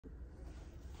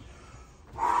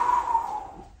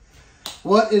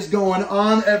What is going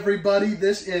on, everybody?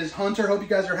 This is Hunter. Hope you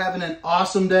guys are having an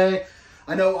awesome day.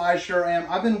 I know I sure am.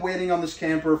 I've been waiting on this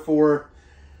camper for,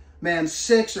 man,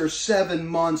 6 or 7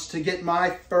 months to get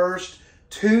my first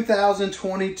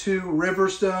 2022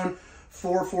 Riverstone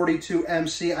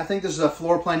 442MC. I think this is a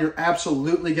floor plan you're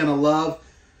absolutely going to love.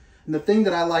 And the thing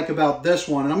that I like about this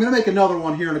one, and I'm going to make another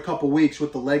one here in a couple weeks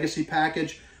with the Legacy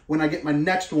package when I get my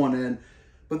next one in.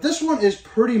 But this one is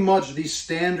pretty much the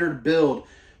standard build.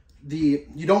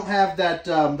 You don't have that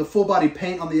the full body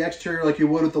paint on the exterior like you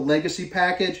would with the Legacy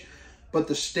package, but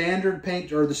the standard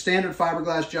paint or the standard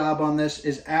fiberglass job on this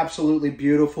is absolutely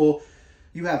beautiful.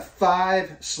 You have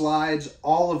 5 slides,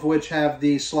 all of which have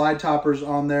the slide toppers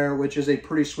on there, which is a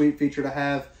pretty sweet feature to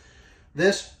have.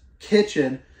 This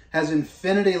kitchen has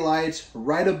infinity lights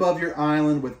right above your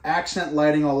island with accent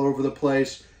lighting all over the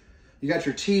place. You got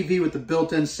your TV with the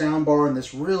built-in sound bar and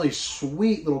this really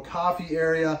sweet little coffee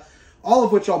area, all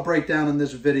of which I'll break down in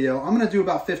this video. I'm going to do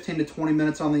about 15 to 20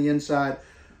 minutes on the inside,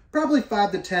 probably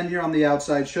 5 to 10 here on the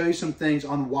outside, show you some things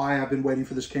on why I've been waiting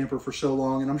for this camper for so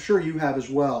long, and I'm sure you have as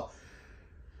well.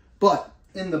 But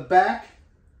in the back,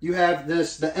 you have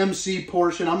the MC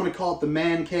portion. I'm going to call it the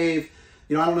man cave.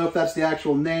 You know, I don't know if that's the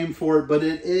actual name for it, but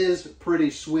it is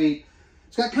pretty sweet.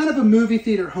 It's got kind of a movie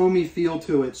theater homey feel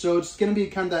to it, so it's going to be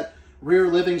kind of that rear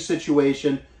living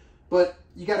situation, but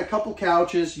you got a couple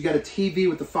couches, you got a TV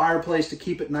with the fireplace to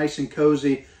keep it nice and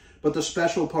cozy, but the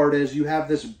special part is you have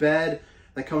this bed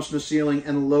that comes from the ceiling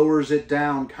and lowers it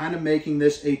down, kind of making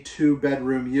this a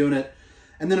 2-bedroom unit.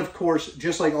 And then, of course,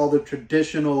 just like all the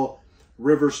traditional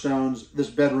Riverstones, this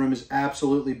bedroom is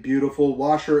absolutely beautiful.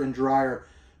 Washer and dryer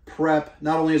prep.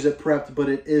 Not only is it prepped, but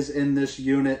it is in this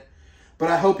unit. But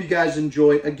I hope you guys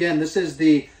enjoy. Again, this is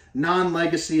the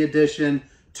non-Legacy edition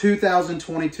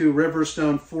 2022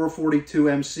 Riverstone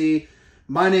 442MC.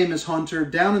 My name is Hunter.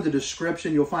 Down in the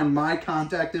description, you'll find my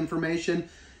contact information.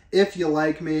 If you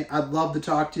like me, I'd love to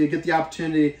talk to you, get the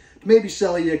opportunity to maybe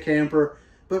sell you a camper.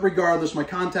 But regardless, my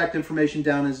contact information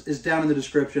is down in the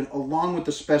description, along with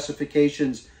the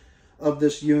specifications of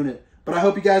this unit. But I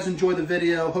hope you guys enjoy the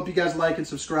video. Hope you guys like and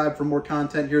subscribe for more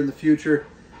content here in the future.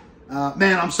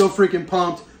 Man, I'm so freaking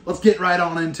pumped. Let's get right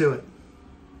on into it.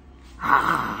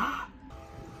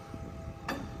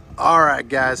 All right,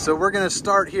 guys, so we're going to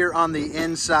start here on the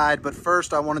inside, but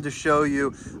first I wanted to show you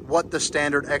what the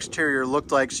standard exterior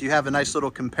looked like so you have a nice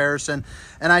little comparison.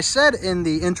 And I said in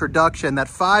the introduction that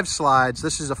 5 slides,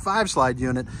 this is a 5-slide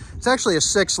unit. It's actually a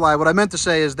 6-slide. What I meant to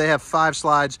say is they have 5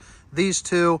 slides, these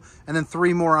 2, and then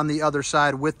 3 more on the other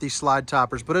side with the slide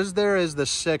toppers. But as there is the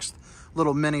 6th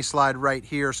little mini slide right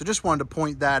here, so just wanted to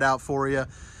point that out for you.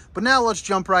 But now let's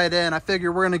jump right in. I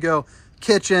figure we're going to go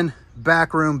kitchen,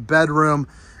 back room, bedroom,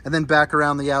 and then back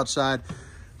around the outside.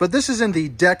 But this is in the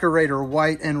decorator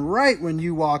white, and right when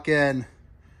you walk in,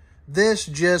 this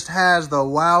just has the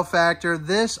wow factor.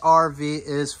 This RV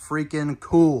is freaking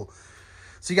cool.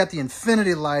 So you got the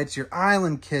infinity lights, your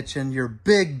island kitchen, your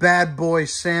big bad boy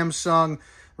Samsung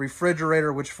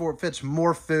refrigerator, which fits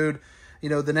more food, you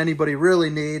know, than anybody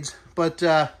really needs. But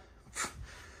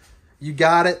you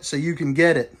got it, so you can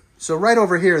get it. So right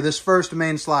over here, this first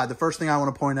main slide, the first thing I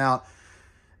want to point out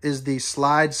is the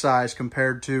slide size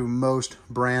compared to most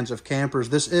brands of campers.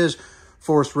 This is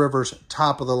Forest River's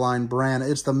top-of-the-line brand.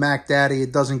 It's the Mac Daddy.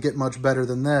 It doesn't get much better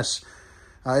than this.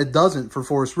 It doesn't for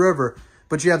Forest River.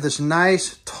 But you have this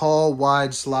nice, tall,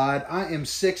 wide slide. I am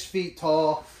 6 feet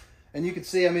tall, and you can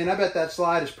see, I mean, I bet that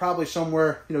slide is probably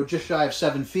somewhere, you know, just shy of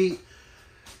 7 feet.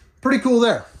 Pretty cool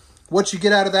there. What you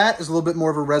get out of that is a little bit more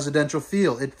of a residential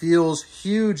feel. It feels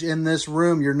huge in this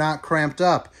room. You're not cramped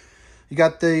up. You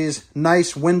got these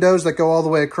nice windows that go all the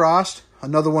way across.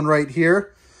 Another one right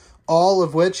here. All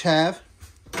of which have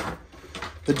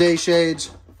the day shades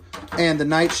and the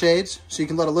night shades. So you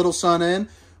can let a little sun in,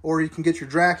 or you can get your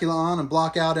Dracula on and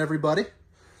block out everybody.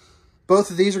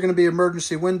 Both of these are going to be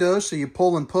emergency windows. So you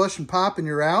pull and push and pop and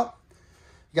you're out.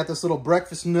 You got this little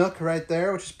breakfast nook right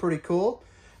there, which is pretty cool.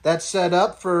 That's set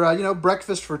up for, you know,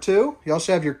 breakfast for 2. You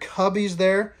also have your cubbies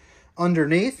there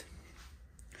underneath.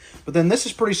 But then this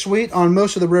is pretty sweet on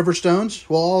most of the Riverstones.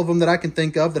 Well, all of them that I can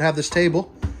think of that have this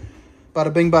table.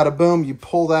 Bada bing, bada boom. You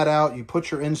pull that out. You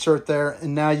put your insert there.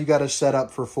 And now you got a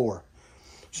setup for 4.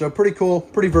 So pretty cool.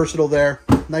 Pretty versatile there.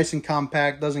 Nice and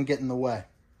compact. Doesn't get in the way.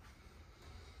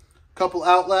 Couple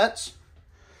outlets.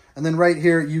 And then right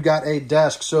here, you got a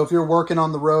desk. So if you're working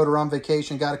on the road or on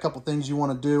vacation, got a couple things you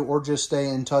want to do, or just stay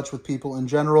in touch with people in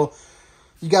general,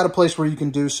 you got a place where you can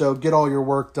do so, get all your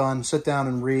work done, sit down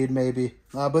and read maybe.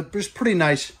 But just pretty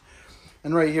nice.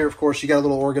 And right here, of course, you got a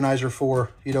little organizer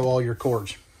for, you know, all your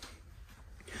cords.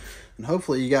 And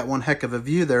hopefully you got one heck of a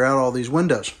view there out all these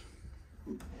windows.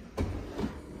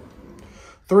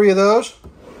 3 of those,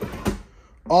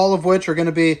 all of which are going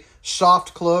to be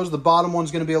soft close. The bottom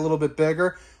one's going to be a little bit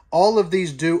bigger. All of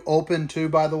these do open too,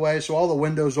 by the way, so all the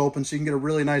windows open so you can get a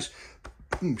really nice,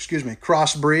 excuse me,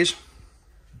 cross breeze.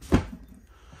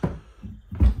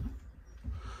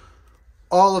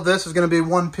 All of this is going to be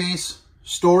one-piece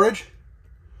storage.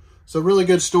 So really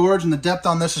good storage, and the depth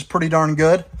on this is pretty darn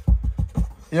good.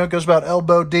 You know, it goes about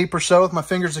elbow deep or so with my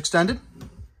fingers extended.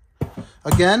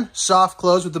 Again, soft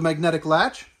close with the magnetic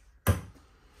latch.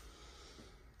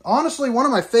 Honestly, one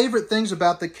of my favorite things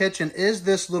about the kitchen is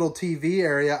this little TV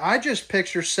area. I just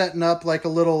picture setting up like a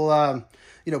little,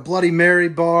 you know, Bloody Mary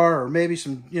bar, or maybe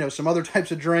some, you know, some other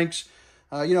types of drinks.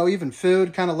 You know, even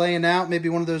food kind of laying out. Maybe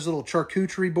one of those little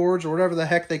charcuterie boards or whatever the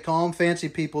heck they call them. Fancy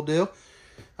people do.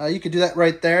 You could do that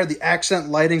right there. The accent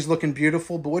lighting's looking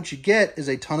beautiful, but what you get is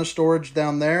a ton of storage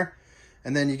down there,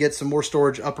 and then you get some more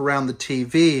storage up around the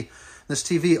TV. This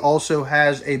TV also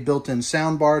has a built-in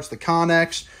sound bar. It's the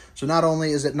Connex. So not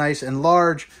only is it nice and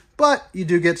large, but you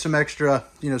do get some extra,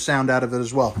 you know, sound out of it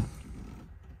as well.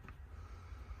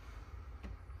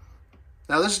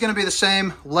 Now this is going to be the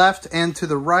same left and to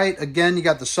the right. Again, you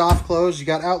got the soft close. You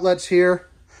got outlets here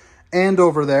and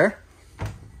over there.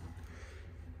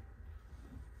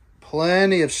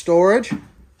 Plenty of storage. And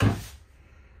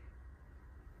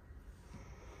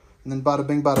then bada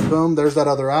bing, bada boom, there's that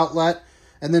other outlet.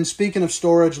 And then speaking of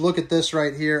storage, look at this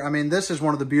right here. I mean, this is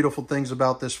one of the beautiful things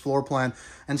about this floor plan,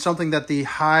 and something that the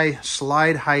high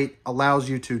slide height allows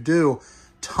you to do.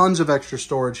 Tons of extra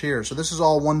storage here. So this is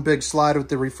all one big slide with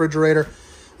the refrigerator,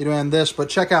 you know, and this. But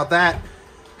check out that.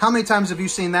 How many times have you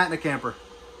seen that in a camper?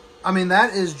 I mean,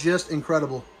 that is just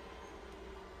incredible.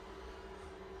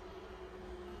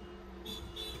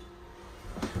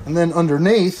 And then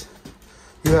underneath,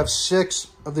 you have 6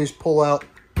 of these pull-out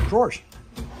drawers.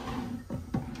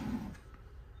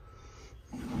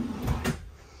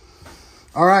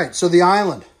 All right, so the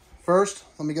island. First,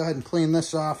 let me go ahead and clean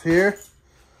this off here.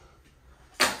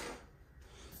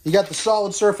 You got the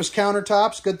solid surface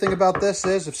countertops. Good thing about this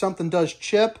is if something does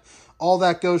chip, all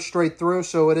that goes straight through,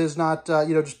 so it is not,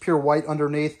 you know, just pure white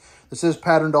underneath. This is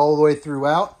patterned all the way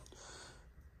throughout.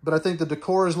 But I think the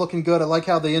decor is looking good. I like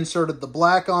how they inserted the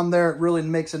black on there. It really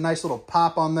makes a nice little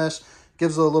pop on this.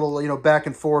 Gives a little, you know, back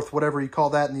and forth, whatever you call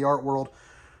that in the art world.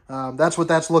 That's what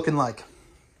that's looking like.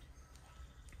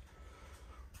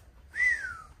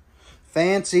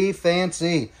 Fancy,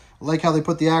 fancy. I like how they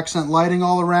put the accent lighting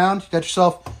all around. You got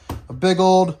yourself a big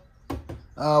old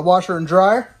washer and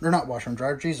dryer. Or not washer and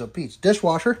dryer, geez, oh Pete's.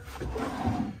 Dishwasher.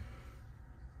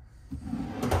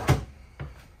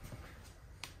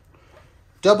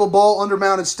 Double bowl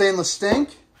undermounted stainless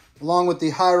sink, along with the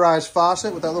high-rise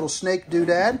faucet with that little snake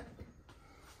doodad.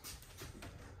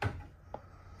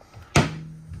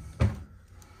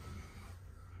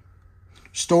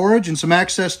 Storage and some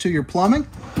access to your plumbing.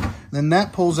 Then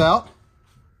that pulls out,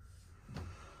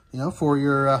 you know, for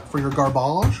your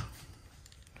garbage.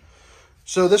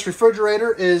 So this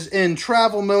refrigerator is in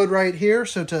travel mode right here.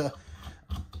 So to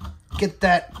get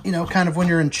that, you know, kind of when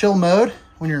you're in chill mode,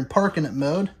 when you're in parking it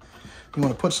mode, you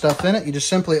want to put stuff in it, you just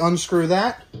simply unscrew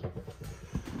that.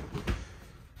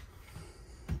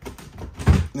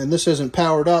 And this isn't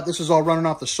powered up. This is all running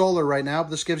off the solar right now, but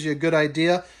this gives you a good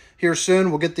idea. Here soon,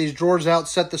 we'll get these drawers out,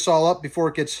 set this all up before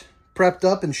it gets prepped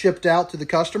up and shipped out to the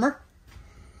customer.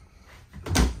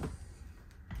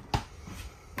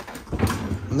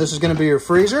 And this is going to be your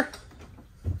freezer.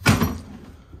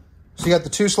 So you got the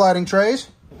 2 sliding trays.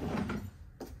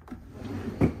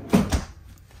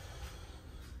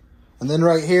 And then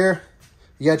right here,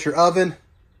 you got your oven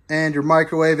and your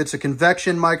microwave. It's a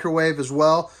convection microwave as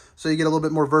well, so you get a little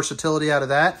bit more versatility out of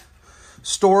that.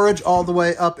 Storage all the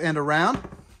way up and around.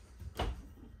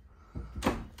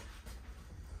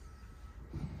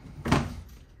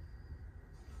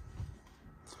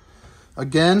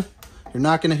 Again, you're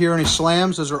not going to hear any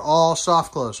slams. Those are all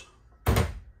soft close.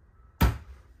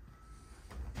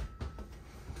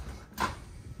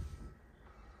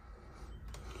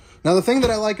 Now, the thing that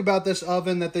I like about this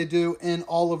oven that they do in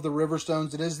all of the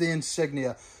Riverstones, it is the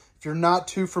insignia. If you're not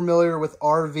too familiar with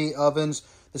RV ovens,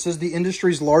 this is the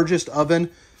industry's largest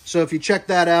oven. So if you check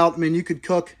that out, I mean, you could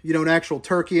cook, you know, an actual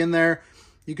turkey in there.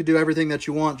 You could do everything that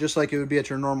you want, just like it would be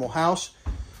at your normal house.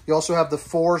 You also have the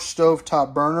 4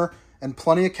 stovetop burner and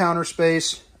plenty of counter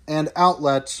space and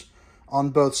outlets on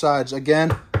both sides.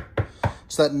 Again,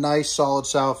 it's that nice solid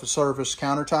surface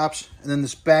countertops. And then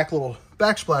this back little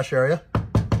backsplash area.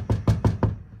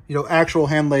 You know, actual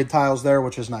hand-laid tiles there,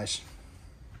 which is nice.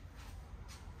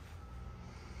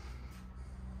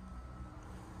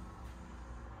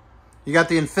 You got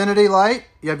the infinity light.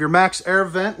 You have your max air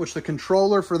vent, which the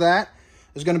controller for that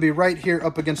is going to be right here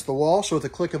up against the wall. So with a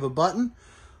click of a button,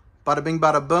 bada bing,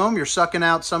 bada boom, you're sucking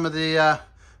out some of the,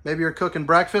 maybe you're cooking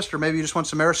breakfast, or maybe you just want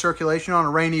some air circulation on a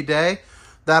rainy day.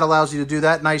 That allows you to do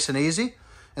that nice and easy.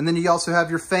 And then you also have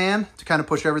your fan to kind of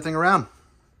push everything around.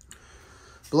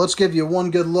 But let's give you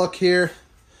one good look here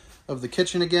of the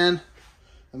kitchen again.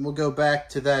 And we'll go back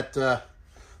to that, that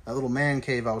little man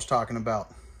cave I was talking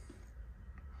about.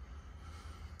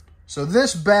 So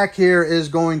this back here is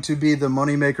going to be the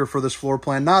moneymaker for this floor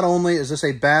plan. Not only is this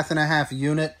a bath and a half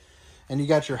unit, and you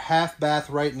got your half bath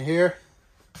right in here.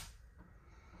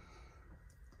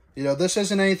 You know, this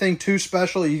isn't anything too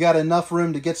special. You got enough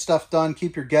room to get stuff done,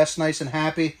 keep your guests nice and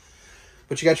happy.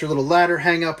 But you got your little ladder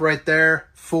hang up right there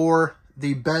for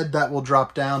the bed that will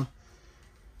drop down.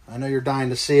 I know you're dying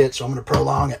to see it, so I'm going to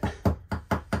prolong it.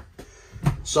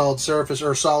 Solid surface,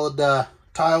 or solid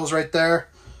tiles right there.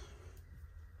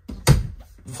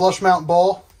 Flush mount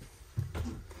bowl,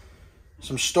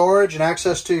 some storage and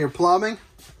access to your plumbing.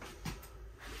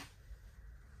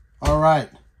 All right,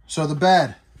 so the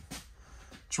bed,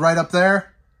 it's right up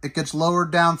there. It gets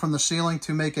lowered down from the ceiling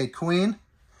to make a queen.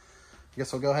 I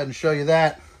guess I'll go ahead and show you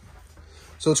that.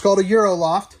 So it's called a Euro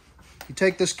loft. You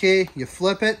take this key, you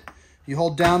flip it, you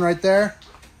hold down right there.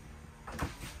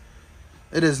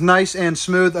 It is nice and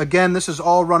smooth. Again, this is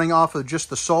all running off of just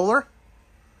the solar.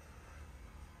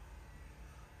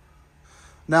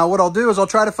 Now, what I'll do is I'll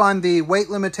try to find the weight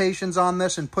limitations on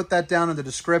this and put that down in the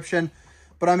description.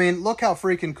 But, I mean, look how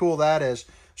freaking cool that is.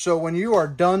 So, when you are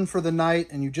done for the night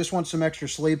and you just want some extra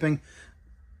sleeping,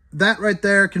 that right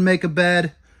there can make a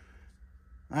bed.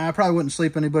 I probably wouldn't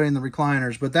sleep anybody in the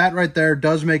recliners, but that right there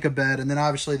does make a bed. And then,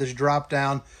 obviously, this drop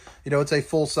down, you know, it's a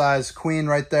full-size queen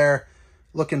right there,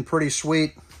 looking pretty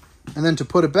sweet. And then to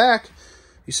put it back,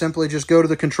 you simply just go to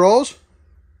the controls.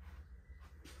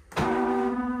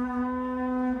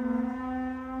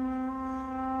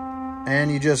 And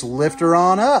you just lift her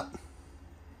on up.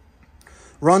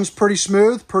 Runs pretty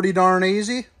smooth, pretty darn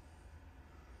easy.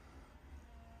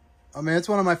 I mean, it's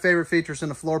one of my favorite features in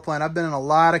the floor plan. I've been in a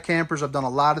lot of campers. I've done a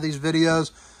lot of these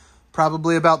videos,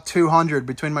 probably about 200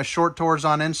 between my short tours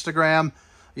on Instagram,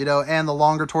 you know, and the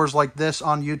longer tours like this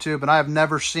on YouTube. And I have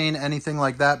never seen anything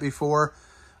like that before.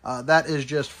 That is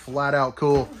just flat out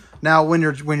cool. Now, when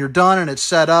you're done and it's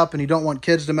set up and you don't want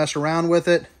kids to mess around with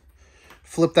it,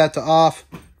 flip that to off.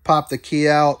 Pop the key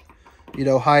out, you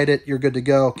know, hide it. You're good to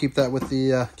go. Keep that with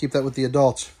the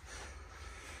adults.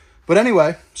 But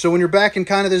anyway, so when you're back in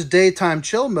kind of this daytime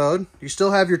chill mode, you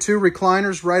still have your two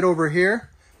recliners right over here.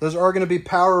 Those are going to be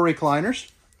power recliners.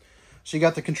 So you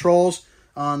got the controls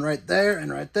on right there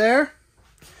and right there.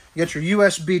 You got your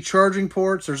USB charging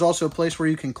ports. There's also a place where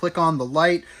you can click on the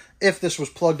light if this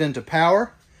was plugged into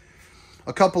power.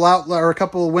 A couple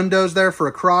of windows there for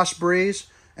a cross breeze.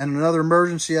 And another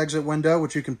emergency exit window,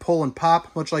 which you can pull and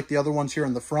pop, much like the other ones here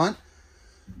in the front.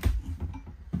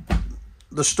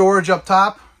 The storage up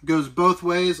top goes both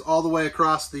ways, all the way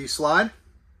across the slide.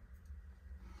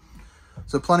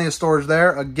 So plenty of storage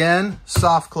there. Again,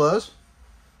 soft close.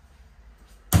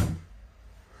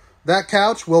 That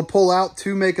couch will pull out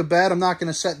to make a bed. I'm not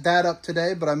going to set that up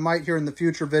today, but I might here in the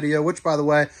future video, which, by the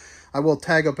way, I will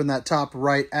tag up in that top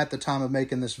right at the time of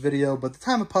making this video. But the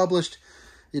time of published,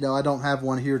 you know, I don't have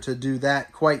one here to do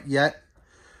that quite yet.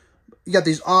 You got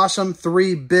these awesome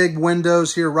 3 big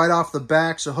windows here right off the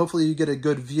back, so hopefully you get a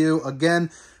good view.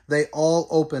 Again, they all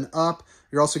open up.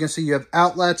 You're also going to see you have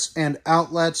outlets and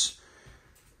outlets.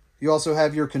 You also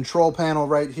have your control panel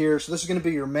right here. So this is going to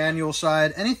be your manual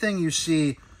side. Anything you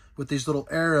see with these little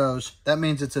arrows, that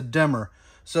means it's a dimmer.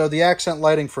 So the accent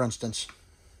lighting, for instance.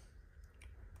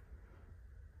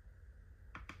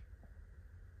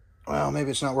 Well,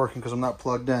 maybe it's not working because I'm not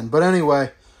plugged in. But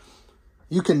anyway,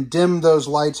 you can dim those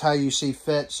lights how you see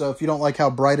fit. So if you don't like how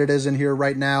bright it is in here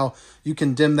right now, you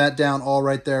can dim that down all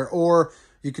right there. Or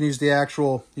you can use the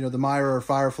actual, you know, the Myra or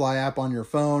Firefly app on your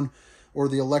phone, or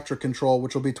the electric control,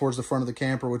 which will be towards the front of the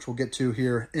camper, which we'll get to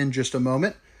here in just a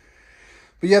moment.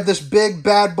 But you have this big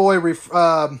bad boy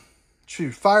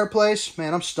fireplace.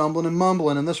 Man, I'm stumbling and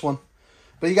mumbling in this one.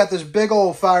 But you got this big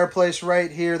old fireplace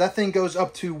right here. That thing goes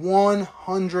up to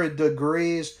 100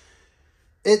 degrees.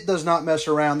 It does not mess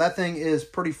around. That thing is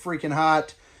pretty freaking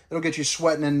hot. It'll get you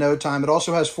sweating in no time. It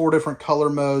also has 4 different color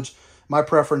modes. My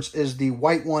preference is the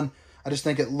white one. I just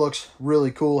think it looks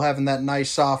really cool having that nice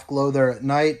soft glow there at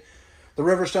night. The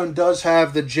Riverstone does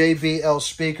have the JBL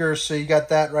speakers, so you got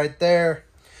that right there.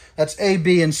 That's A,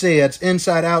 B, and C. That's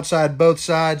inside, outside, both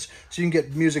sides, so you can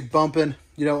get music bumping,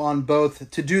 you know, on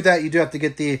both. To do that, you do have to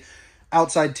get the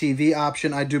outside TV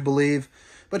option, I do believe.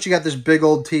 But you got this big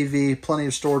old TV, plenty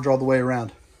of storage all the way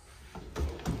around.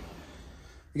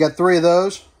 You got 3 of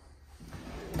those.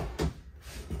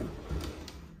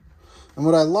 And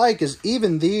what I like is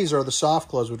even these are the soft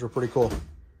close, which are pretty cool.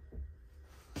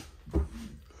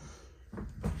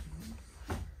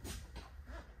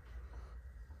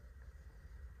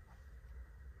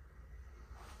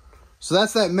 So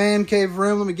that's that man cave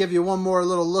room. Let me give you one more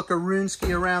little look-a-roonski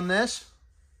around this.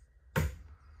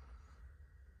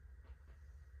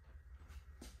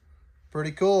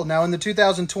 Pretty cool. Now in the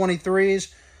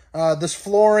 2023s, this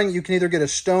flooring, you can either get a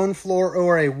stone floor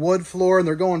or a wood floor, and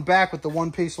they're going back with the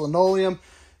one-piece linoleum,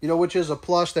 you know, which is a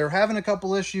plus. They're having a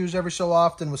couple issues every so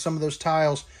often with some of those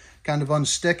tiles kind of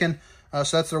unsticking,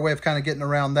 so that's their way of kind of getting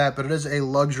around that, but it is a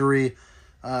luxury,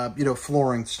 you know,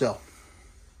 flooring still.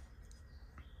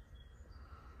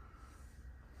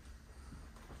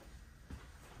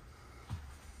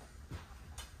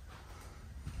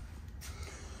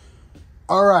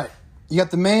 All right, you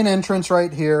got the main entrance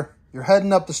right here. You're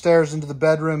heading up the stairs into the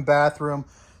bedroom, bathroom.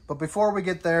 But before we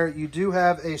get there, you do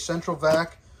have a central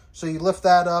vac. So you lift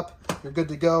that up, you're good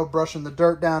to go, brushing the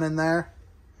dirt down in there.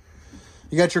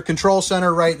 You got your control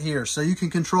center right here. So you can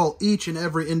control each and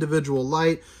every individual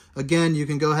light. Again, you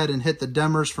can go ahead and hit the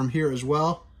dimmers from here as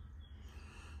well.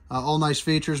 All nice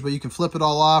features, but you can flip it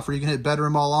all off, or you can hit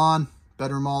bedroom all on,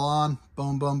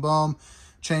 boom, boom, boom.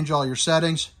 Change all your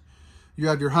settings. You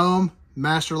have your home,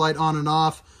 master light on and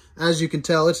off. As you can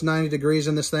tell, it's 90 degrees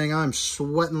in this thing. I'm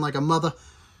sweating like a mother.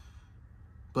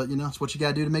 But, you know, it's what you got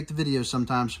to do to make the videos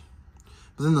sometimes.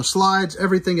 But then the slides,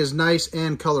 everything is nice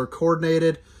and color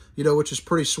coordinated, you know, which is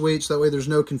pretty sweet. So that way there's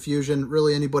no confusion.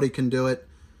 Really, anybody can do it.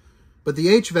 But the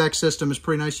HVAC system is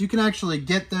pretty nice. You can actually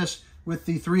get this with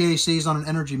the 3 ACs on an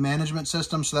energy management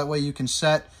system. So that way you can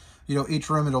set, you know, each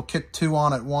room, it'll kick 2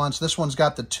 on at once. This one's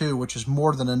got the 2, which is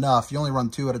more than enough. You only run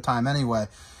 2 at a time anyway.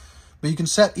 But you can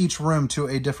set each room to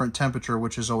a different temperature,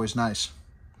 which is always nice.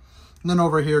 And then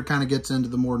over here, it kind of gets into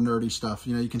the more nerdy stuff.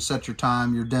 You know, you can set your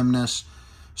time, your dimness,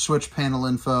 switch panel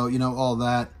info, you know, all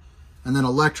that. And then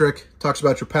electric, talks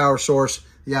about your power source,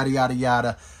 yada, yada,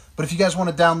 yada. But if you guys want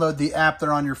to download the app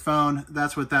there on your phone,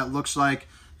 that's what that looks like.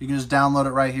 You can just download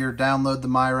it right here, download the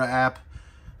Myra app,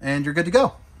 and you're good to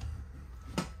go.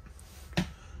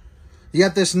 You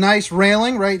got this nice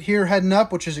railing right here heading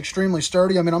up, which is extremely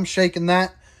sturdy. I mean, I'm shaking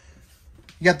that.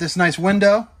 You got this nice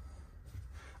window,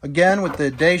 again, with the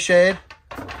day shade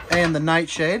and the night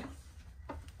shade.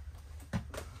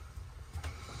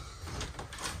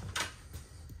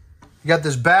 You got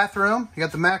this bathroom. You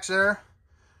got the Max Air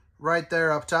right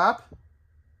there up top.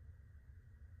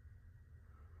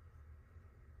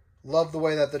 Love the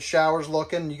way that the shower's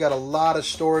looking. You got a lot of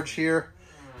storage here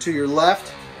to your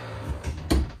left.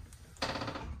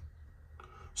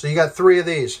 So you got 3 of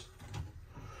these.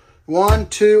 1,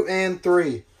 2, and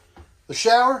 3. The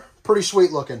shower, pretty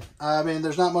sweet looking. I mean,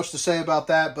 there's not much to say about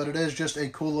that, but it is just a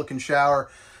cool looking shower.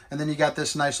 And then you got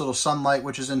this nice little sunlight,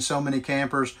 which is in so many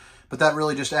campers. But that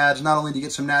really just adds, not only to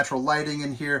get some natural lighting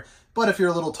in here, but if you're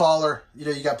a little taller, you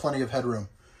know, you got plenty of headroom.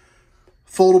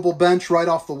 Foldable bench right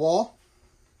off the wall.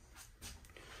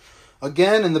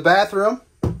 Again, in the bathroom,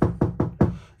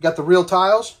 you got the real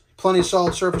tiles, plenty of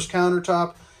solid surface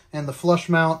countertop, and the flush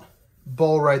mount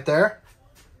bowl right there.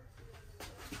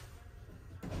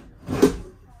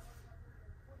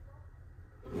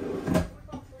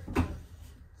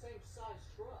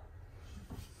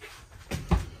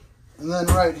 And then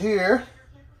right here,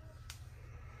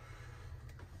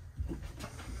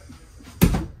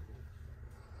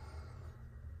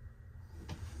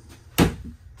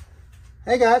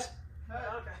 hey guys. Hey,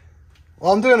 okay.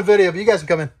 Well, I'm doing a video, but you guys can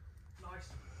come in. Nice.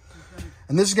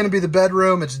 And this is going to be the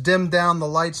bedroom. It's dimmed down the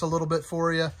lights a little bit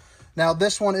for you. Now,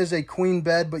 this one is a queen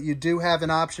bed, but you do have an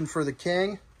option for the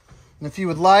king. And if you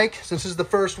would like, since this is the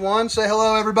first one, say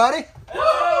hello, everybody.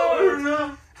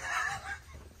 Hello.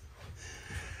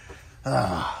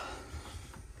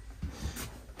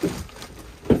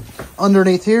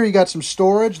 Underneath here, you got some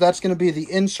storage. That's going to be the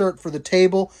insert for the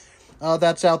table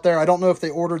that's out there. I don't know if they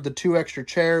ordered the 2 extra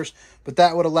chairs, but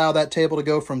that would allow that table to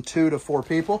go from 2 to 4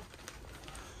 people.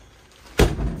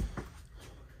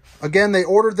 Again, they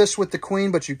ordered this with the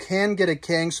queen, but you can get a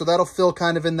king, so that'll fill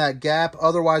kind of in that gap.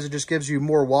 Otherwise, it just gives you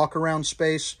more walk-around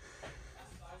space.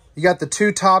 You got the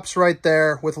 2 tops right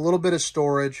there with a little bit of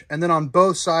storage. And then on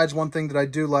both sides, one thing that I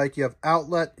do like, you have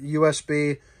outlet,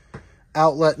 USB,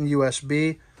 outlet, and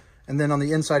USB. And then on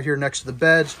the inside here next to the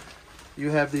beds, you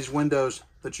have these windows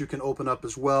that you can open up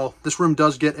as well. This room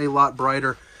does get a lot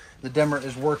brighter. The dimmer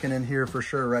is working in here for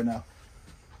sure right now.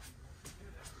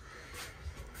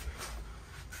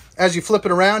 As you flip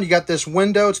it around, you got this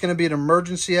window. It's going to be an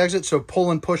emergency exit, so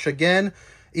pull and push again.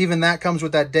 Even that comes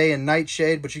with that day and night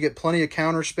shade, but you get plenty of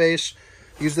counter space.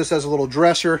 Use this as a little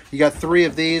dresser. You got 3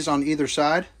 of these on either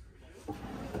side.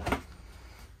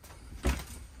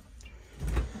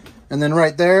 And then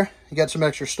right there, you got some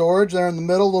extra storage there in the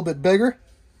middle, a little bit bigger.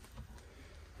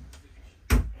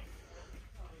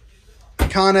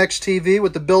 Connex TV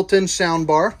with the built-in sound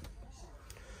bar.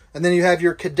 And then you have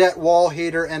your Cadet wall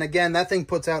heater. And again, that thing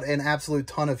puts out an absolute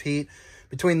ton of heat.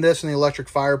 Between this and the electric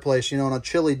fireplace, you know, on a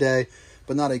chilly day,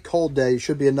 but not a cold day, it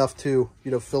should be enough to,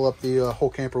 you know, fill up the whole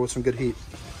camper with some good heat.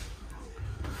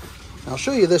 Now, I'll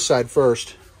show you this side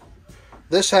first.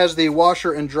 This has the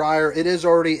washer and dryer. It is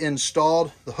already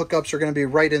installed. The hookups are going to be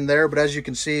right in there, but as you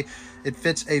can see, it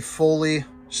fits a fully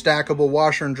stackable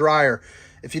washer and dryer.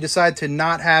 If you decide to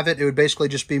not have it, it would basically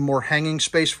just be more hanging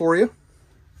space for you.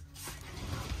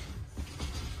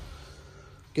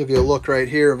 Give you a look right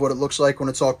here of what it looks like when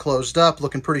it's all closed up.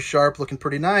 Looking pretty sharp, looking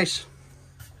pretty nice.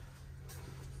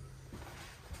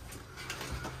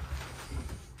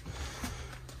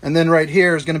 And then right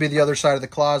here is going to be the other side of the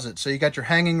closet. So you got your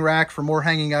hanging rack for more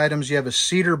hanging items. You have a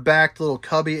cedar-backed little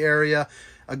cubby area,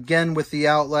 again with the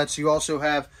outlets. You also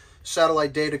have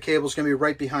satellite data cables going to be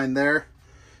right behind there.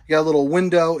 You got a little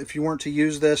window if you weren't to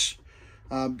use this,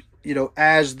 you know,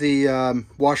 as the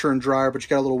washer and dryer, but you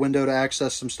got a little window to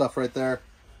access some stuff right there.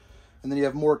 And then you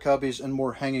have more cubbies and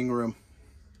more hanging room.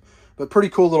 But pretty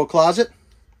cool little closet.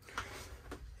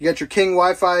 You got your King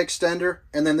Wi-Fi extender,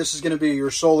 and then this is going to be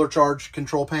your solar charge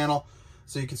control panel.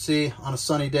 So you can see on a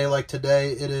sunny day like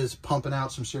today, it is pumping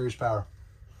out some serious power.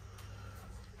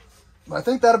 But I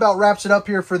think that about wraps it up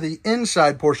here for the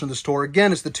inside portion of the store.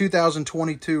 Again, it's the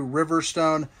 2022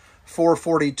 Riverstone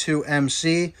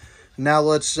 442MC. Now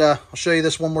let's, I'll show you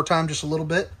this one more time just a little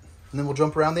bit, and then we'll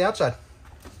jump around the outside.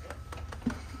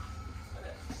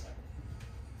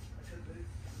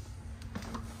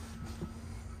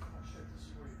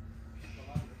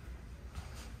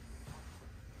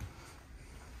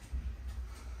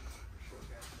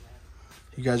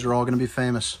 You guys are all going to be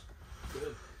famous.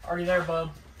 Good. Already there, bub.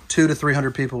 200 to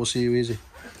 300 people will see you easy.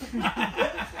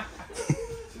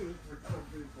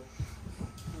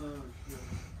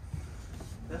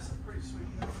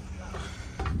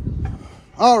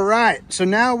 All right, so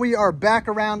now we are back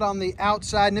around on the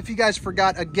outside. And if you guys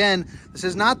forgot, again, this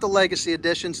is not the Legacy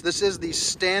Editions. This is the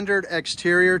standard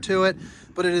exterior to it,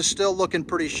 but it is still looking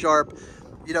pretty sharp.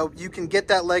 You know, you can get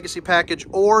that Legacy package,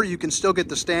 or you can still get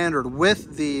the standard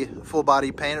with the full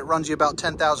body paint. It runs you about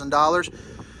 $10,000.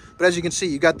 But as you can see,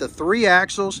 you got the 3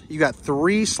 axles, you got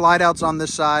 3 slide outs on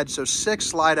this side, so 6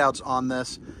 slide outs on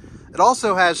this. It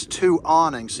also has 2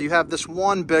 awnings. So you have this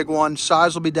one big one,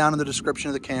 size will be down in the description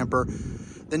of the camper.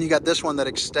 Then you got this one that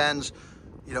extends,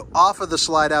 you know, off of the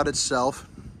slide out itself.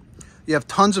 You have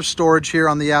tons of storage here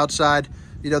on the outside.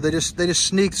 You know, they just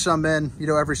sneak some in, you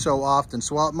know, every so often.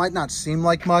 So while it might not seem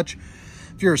like much,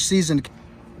 if you're a seasoned,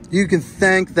 you can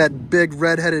thank that big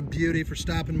red-headed beauty for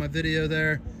stopping my video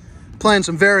there, playing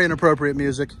some very inappropriate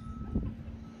music.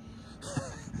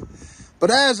 But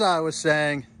as I was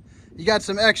saying, you got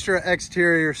some extra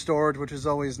exterior storage, which is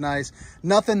always nice.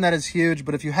 Nothing that is huge,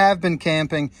 but if you have been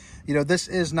camping, you know, this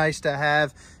is nice to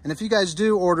have. And if you guys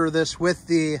do order this with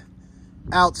the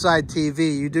outside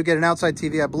TV, you do get an outside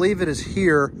TV. I believe it is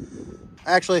here.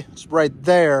 Actually, it's right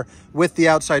there with the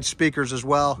outside speakers as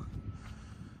well.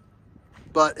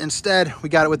 But instead, we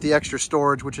got it with the extra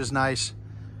storage, which is nice.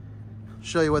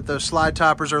 Show you what those slide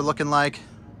toppers are looking like.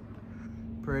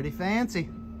 Pretty fancy.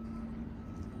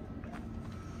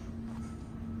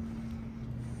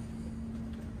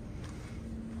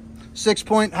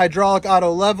 Six-point hydraulic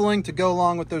auto leveling to go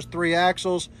along with those 3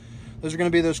 axles. Those are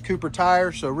going to be those Cooper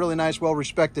tires, so really nice,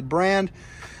 well-respected brand.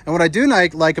 And what I do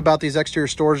like about these exterior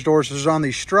storage doors is on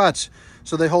these struts,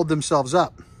 so they hold themselves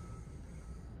up.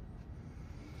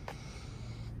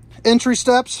 Entry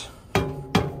steps,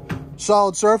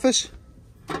 solid surface.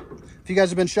 If you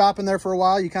guys have been shopping there for a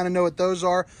while, you kind of know what those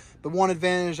are. The one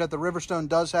advantage that the Riverstone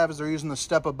does have is they're using the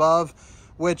step above,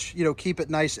 which, you know, keep it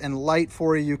nice and light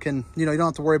for you. You can, you know, you don't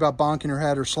have to worry about bonking your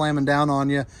head or slamming down on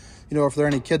you, you know, if there are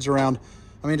any kids around.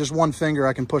 I mean, just one finger,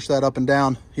 I can push that up and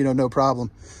down, you know, no problem.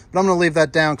 But I'm going to leave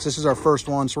that down because this is our first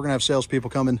one. So we're going to have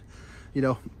salespeople come and, you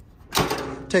know,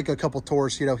 take a couple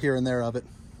tours, you know, here and there of it.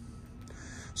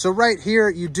 So right here,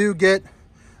 you do get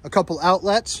a couple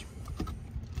outlets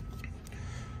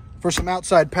for some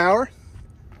outside power.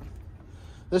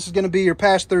 This is going to be your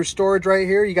pass-through storage right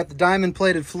here. You got the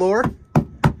diamond-plated floor.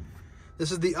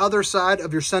 This is the other side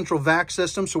of your central vac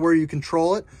system, so where you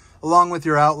control it, along with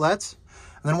your outlets.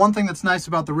 And then one thing that's nice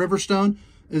about the Riverstone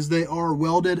is they are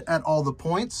welded at all the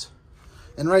points.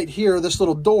 And right here, this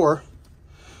little door,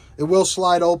 it will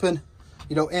slide open,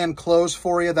 you know, and close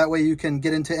for you. That way you can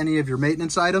get into any of your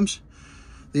maintenance items.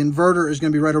 The inverter is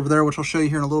going to be right over there, which I'll show you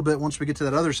here in a little bit once we get to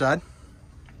that other side.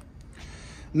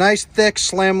 Nice thick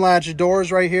slam latch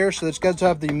doors right here. So it's got to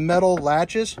have the metal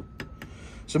latches.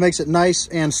 So it makes it nice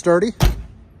and sturdy.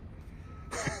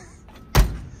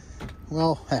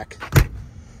 Well, heck.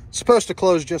 It's supposed to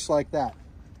close just like that.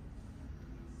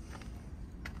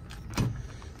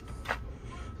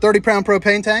 30-pound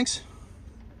propane tanks.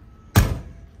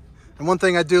 And one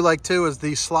thing I do like too is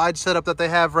the slide setup that they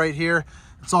have right here.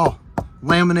 It's all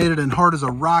laminated and hard as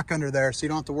a rock under there, so you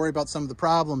don't have to worry about some of the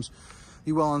problems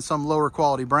you will on some lower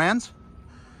quality brands.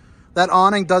 That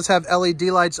awning does have LED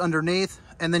lights underneath,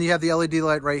 and then you have the LED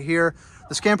light right here.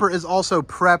 This camper is also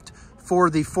prepped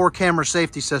for the 4-camera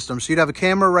safety system. So you'd have a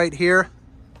camera right here,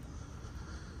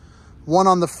 one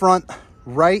on the front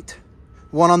right,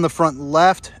 one on the front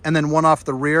left, and then one off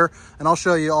the rear. And I'll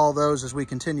show you all those as we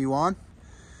continue on.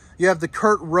 You have the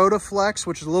Curt Rotaflex,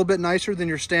 which is a little bit nicer than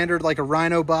your standard, like a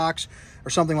Rhino box or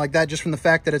something like that, just from the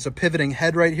fact that it's a pivoting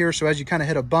head right here. So as you kind of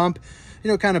hit a bump, you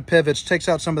know, it kind of pivots, takes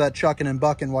out some of that chucking and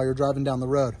bucking while you're driving down the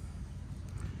road.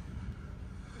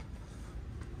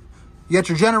 You got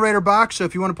your generator box, so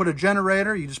if you want to put a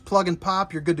generator, you just plug and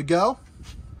pop, you're good to go.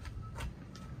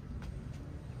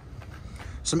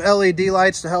 Some LED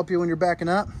lights to help you when you're backing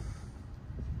up.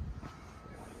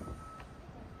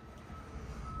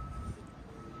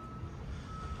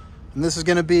 And this is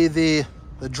going to be the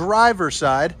driver's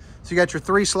side. So you got your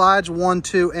 3 slides, 1,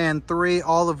 2, and 3,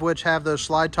 all of which have those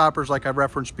slide toppers like I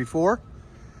referenced before.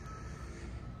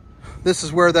 This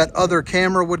is where that other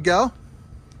camera would go.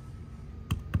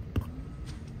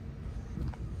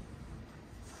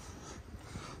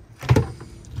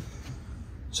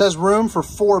 It says room for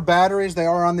 4 batteries. They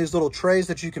are on these little trays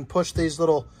that you can push these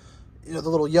little, you know, the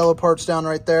little yellow parts down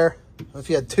right there.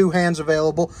 If you had 2 hands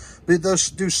available, but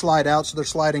those do slide out, so they're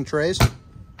sliding trays.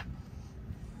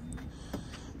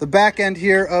 The back end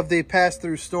here of the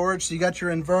pass-through storage, so you got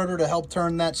your inverter to help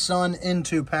turn that sun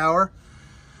into power.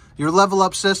 Your level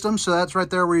up system, so that's right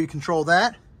there where you control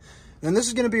that. And this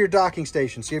is going to be your docking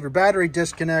station. So you have your battery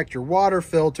disconnect, your water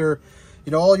filter,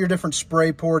 you know, all your different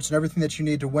spray ports and everything that you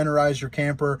need to winterize your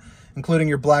camper, including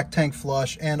your black tank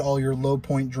flush and all your low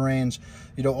point drains,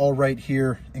 you know, all right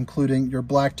here, including your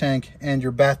black tank and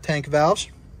your bath tank valves.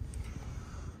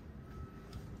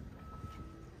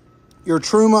 Your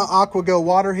Truma AquaGo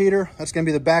water heater, that's going to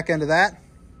be the back end of that.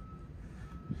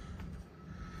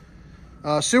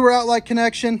 Sewer outlet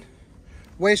connection,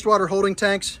 wastewater holding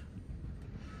tanks.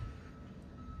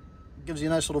 Gives you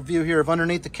a nice little view here of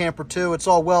underneath the camper too. It's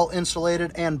all well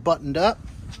insulated and buttoned up.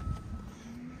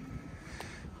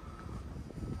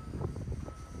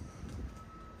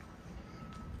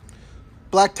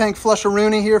 Black tank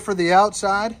flusheroonie here for the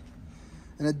outside.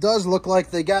 And it does look like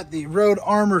they got the Road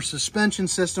Armor suspension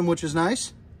system, which is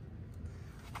nice.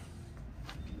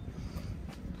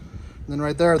 And then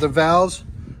right there are the valves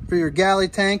for your galley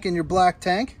tank and your black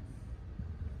tank.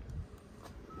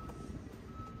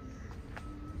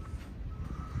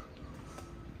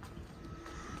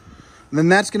 And then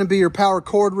that's going to be your power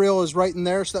cord reel is right in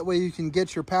there, so that way you can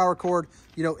get your power cord,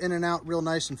 you know, in and out real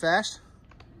nice and fast.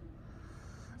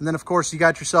 And then, of course, you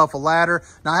got yourself a ladder.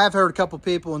 Now, I have heard a couple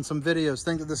people in some videos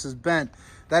think that this is bent.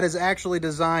 That is actually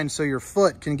designed so your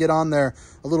foot can get on there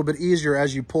a little bit easier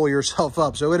as you pull yourself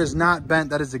up. So it is not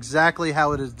bent. That is exactly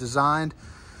how it is designed.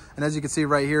 And as you can see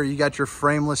right here, you got your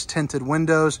frameless tinted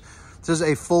windows. This is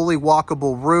a fully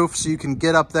walkable roof, so you can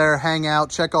get up there, hang out,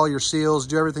 check all your seals,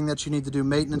 do everything that you need to do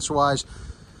maintenance-wise,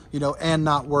 you know, and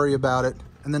not worry about it.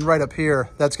 And then right up here,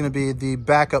 that's going to be the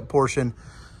backup portion,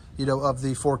 you know, of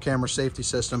the 4-camera safety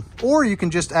system. Or you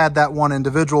can just add that one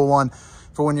individual one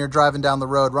for when you're driving down the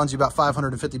road. Runs you about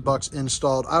 $550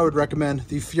 installed. I would recommend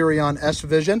the Furrion S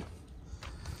Vision.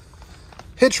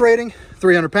 Hitch rating,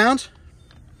 300 pounds.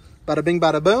 Bada bing,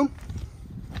 bada boom.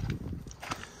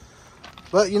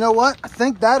 But you know what? I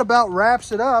think that about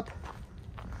wraps it up.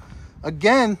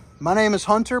 Again, my name is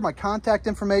Hunter. My contact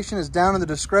information is down in the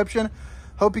description.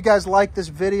 Hope you guys liked this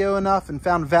video enough and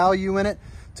found value in it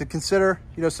to consider,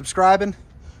 you know, subscribing,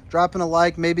 dropping a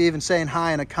like, maybe even saying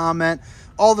hi in a comment.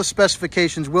 All the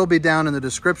specifications will be down in the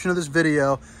description of this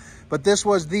video. But this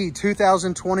was the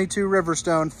 2022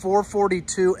 Riverstone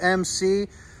 442MC.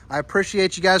 I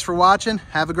appreciate you guys for watching.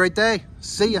 Have a great day.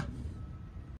 See ya.